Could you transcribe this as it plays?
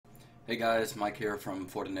Hey guys, Mike here from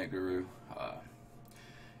Fortinet Guru.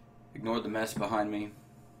 Ignore the mess behind me.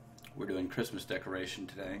 We're doing Christmas decoration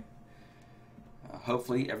today.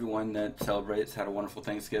 Hopefully everyone that celebrates had a wonderful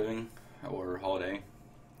Thanksgiving or holiday.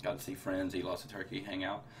 Got to see friends, eat lots of turkey, hang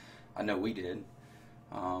out. I know we did.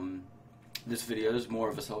 This video is more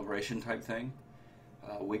of a celebration type thing.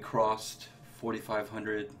 We crossed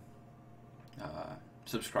 4,500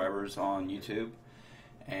 subscribers on YouTube.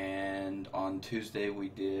 And on Tuesday we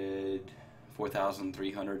did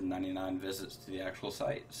 4,399 visits to the actual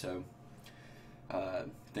site. So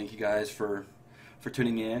thank you guys for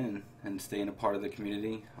tuning in and staying a part of the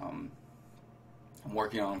community. I'm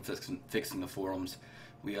working on fixing the forums.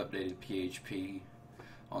 We updated PHP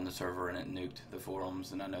on the server and it nuked the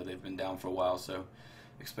forums, and I know they've been down for a while, so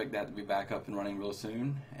expect that to be back up and running real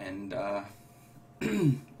soon. And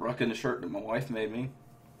rocking the shirt that my wife made me.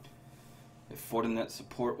 If Fortinet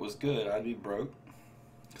support was good, I'd be broke.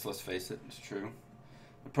 Because let's face it, it's true.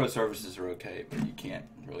 The pro services are okay, but you can't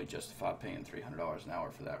really justify paying $300 an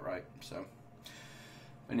hour for that, right? So,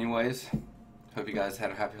 anyways, hope you guys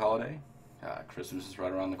had a happy holiday. Christmas is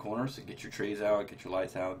right around the corner, so get your trees out, get your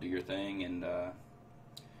lights out, do your thing, and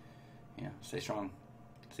yeah, stay strong.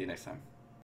 See you next time.